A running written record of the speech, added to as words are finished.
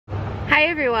Hi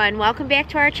everyone, welcome back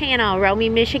to our channel,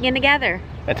 Roaming Michigan Together.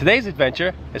 And today's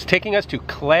adventure is taking us to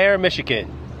Clare, Michigan,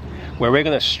 where we're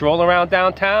going to stroll around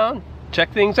downtown,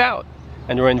 check things out,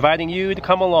 and we're inviting you to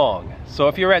come along. So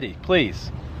if you're ready,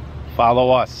 please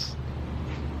follow us.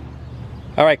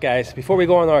 Alright guys, before we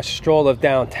go on our stroll of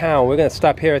downtown, we're going to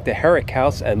stop here at the Herrick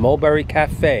House and Mulberry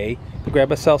Café to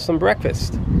grab ourselves some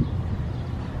breakfast.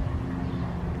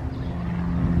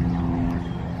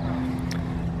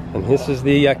 And this is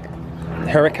the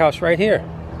Herrick House right here.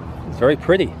 It's very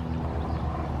pretty.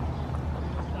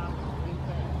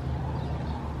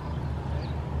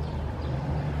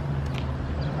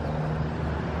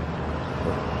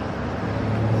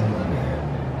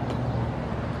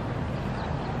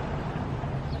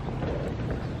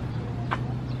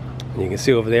 And you can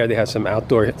see over there they have some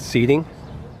outdoor seating.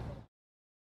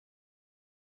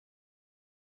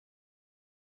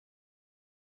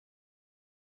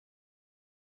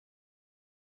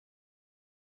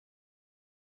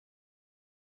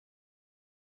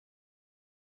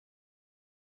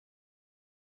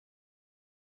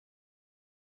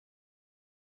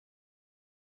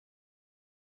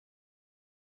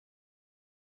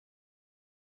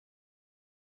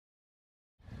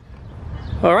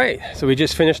 Alright, so we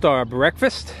just finished our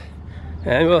breakfast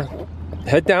and we'll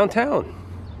head downtown.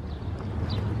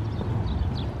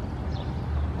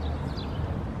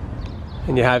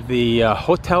 And you have the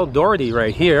Hotel Doherty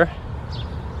right here.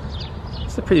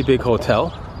 It's a pretty big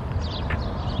hotel.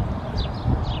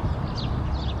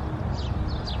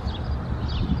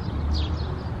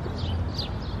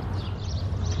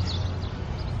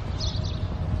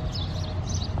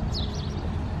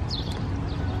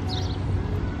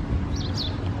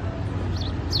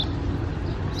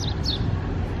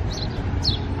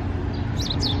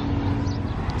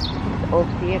 Old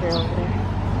theater over there.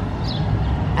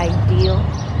 Ideal.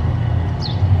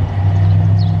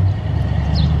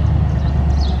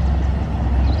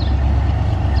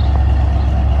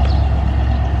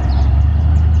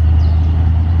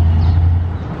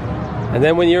 And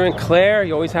then when you're in Clare,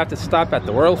 you always have to stop at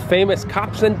the world famous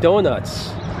Cops and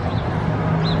Donuts.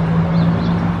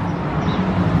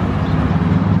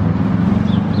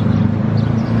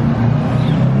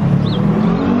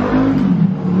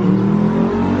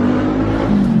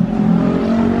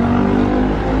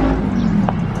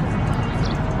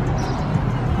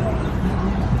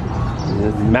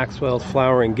 Maxwell's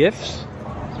Flower and Gifts.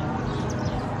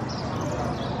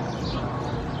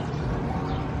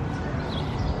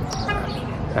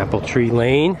 Apple Tree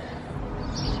Lane.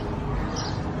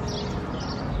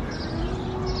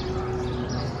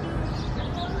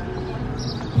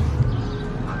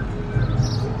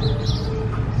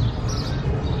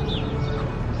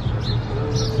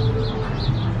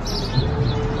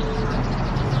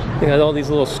 They got all these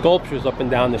little sculptures up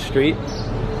and down the street.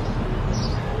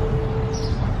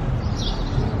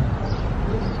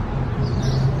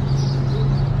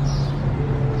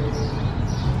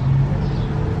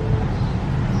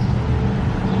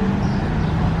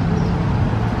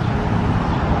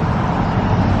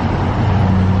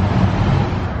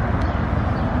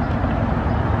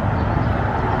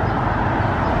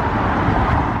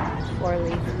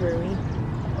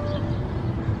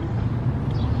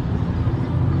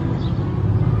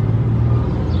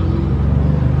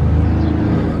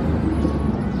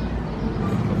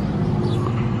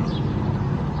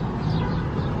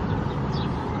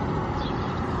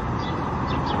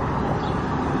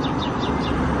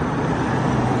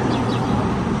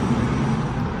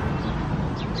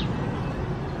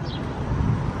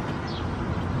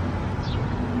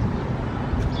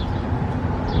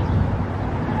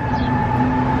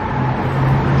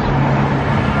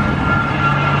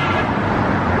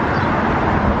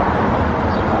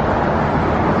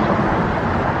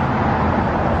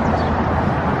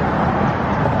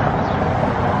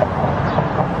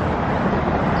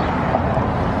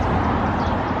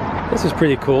 This is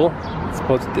pretty cool.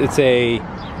 It's a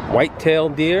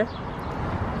white-tailed deer.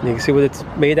 You can see what it's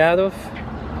made out of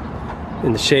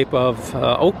in the shape of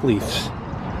oak leaves.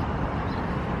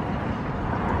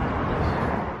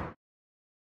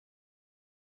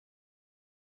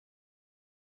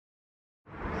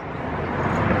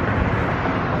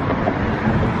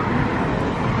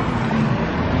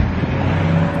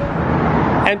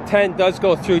 M10 does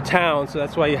go through town, so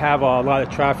that's why you have a lot of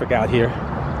traffic out here.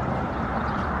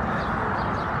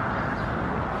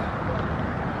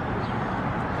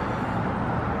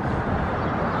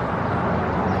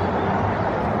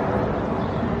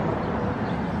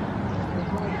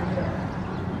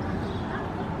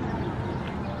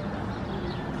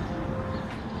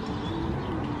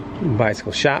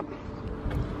 bicycle shop.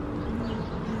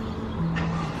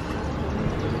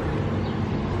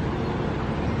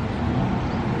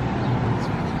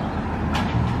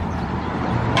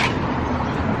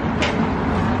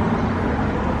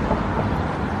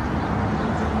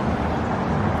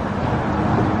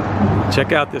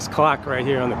 Check out this clock right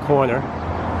here on the corner.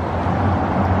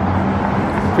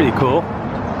 Pretty cool.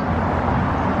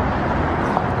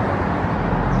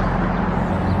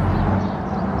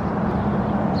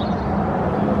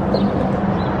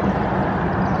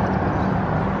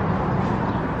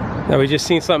 Now we just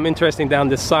seen something interesting down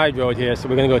this side road here, so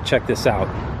we're gonna go check this out.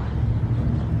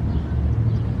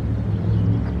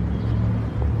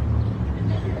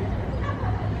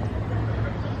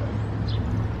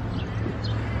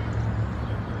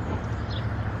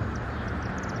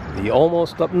 The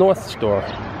Almost Up North store.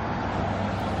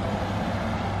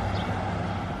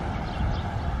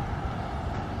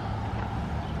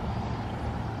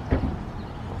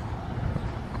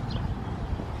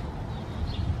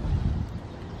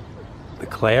 The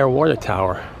Clare Water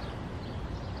Tower.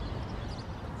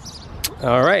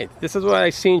 Alright, this is what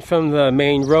I seen from the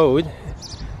main road.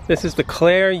 This is the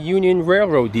Clare Union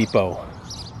Railroad Depot.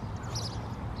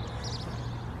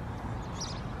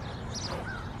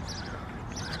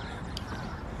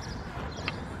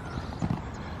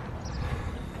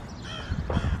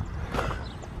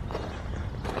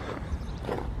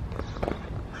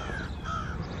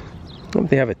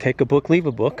 They have a take a book, leave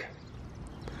a book.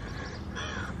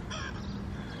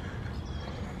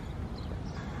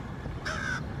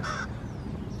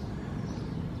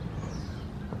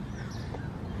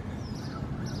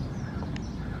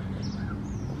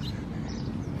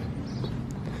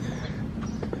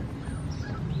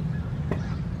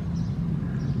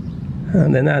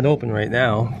 And they're not open right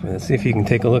now. Let's see if you can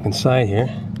take a look inside here.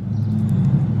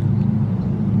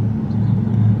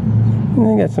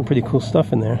 They got some pretty cool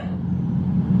stuff in there.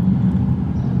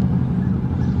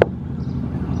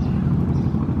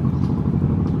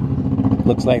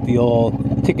 Looks like the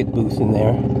old ticket booth in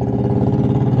there.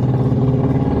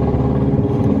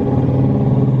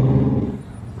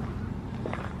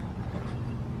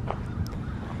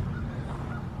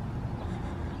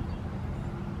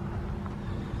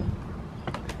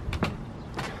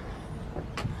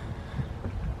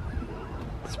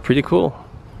 It's pretty cool.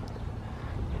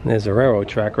 There's a railroad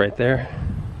track right there.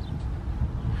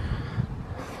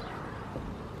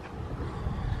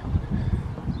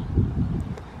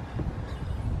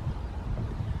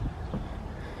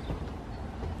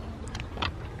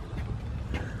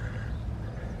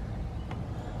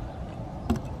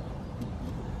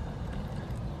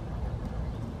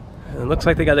 It looks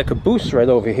like they got a caboose right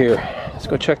over here. Let's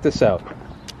go check this out.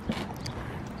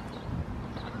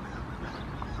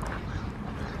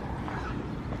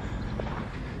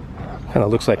 Kind of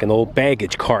looks like an old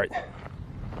baggage cart.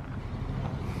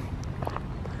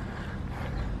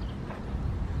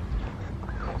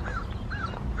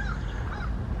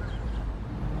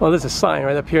 Well, there's a sign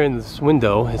right up here in this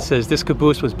window. It says this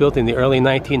caboose was built in the early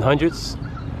 1900s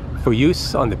for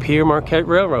use on the Pierre Marquette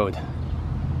Railroad.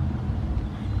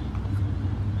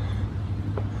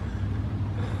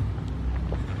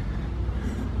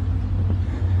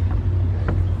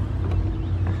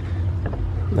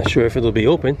 Not sure if it'll be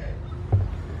open.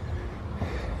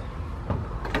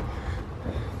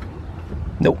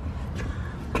 Nope.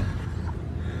 I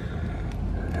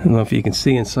don't know if you can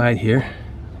see inside here.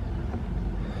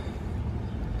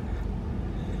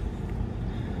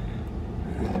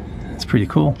 It's pretty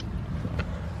cool.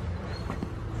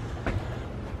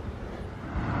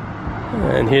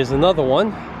 And here's another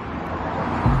one.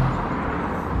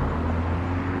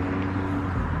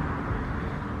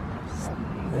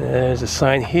 There's a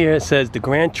sign here. It says the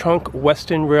Grand Trunk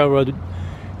Western Railroad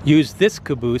used this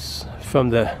caboose from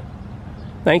the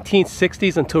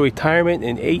 1960s until retirement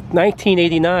in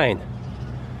 1989.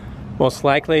 Most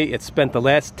likely it spent the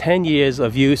last 10 years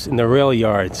of use in the rail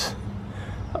yards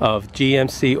of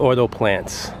GMC auto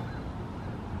plants.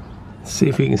 Let's see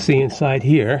if we can see inside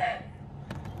here.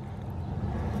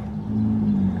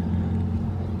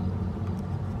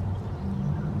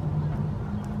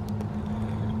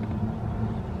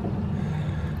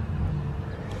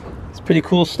 Pretty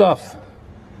cool stuff.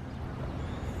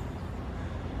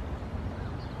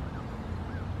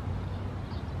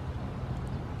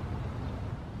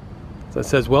 So it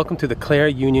says, welcome to the Clare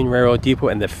Union Railroad Depot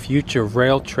and the future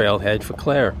rail trailhead for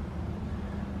Clare.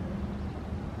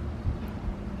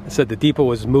 It said the depot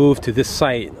was moved to this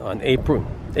site on April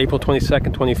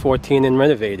 22nd, 2014 and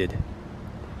renovated.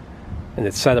 And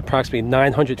it's set approximately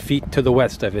 900 feet to the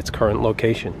west of its current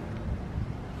location.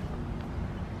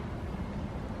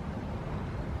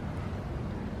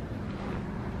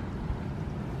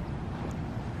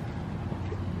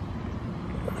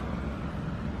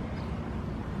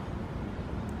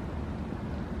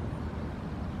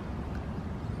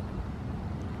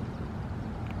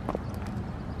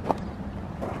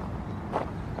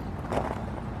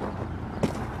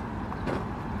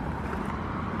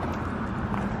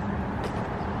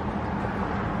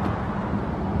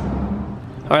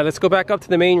 All right, let's go back up to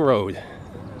the main road.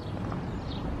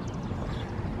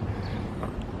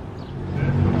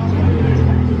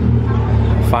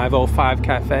 .505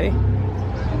 Cafe.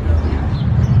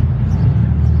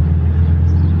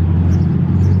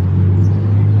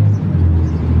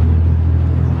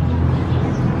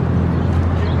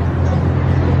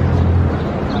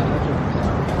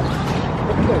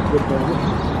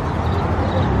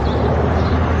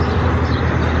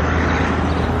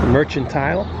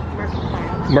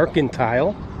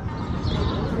 Mercantile.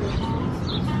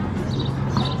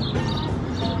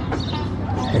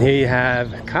 And here you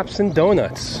have Cops and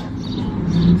Donuts.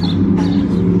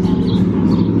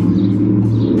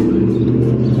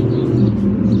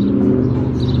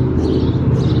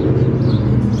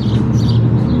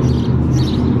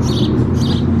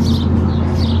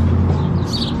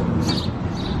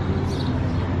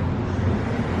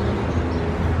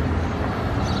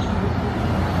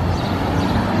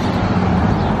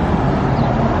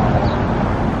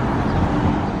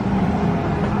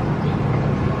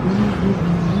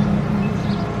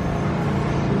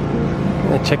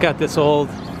 Check out this old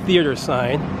theater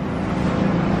sign.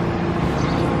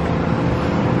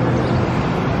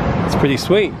 It's pretty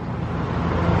sweet.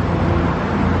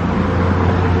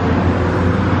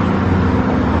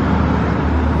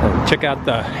 And check out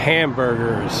the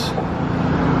Hamburgers.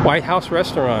 Whitehouse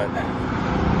restaurant.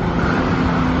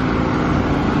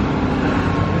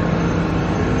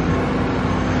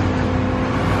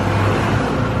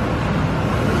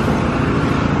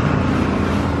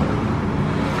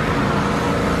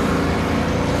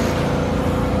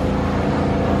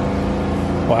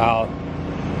 Wow,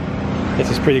 this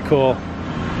is pretty cool.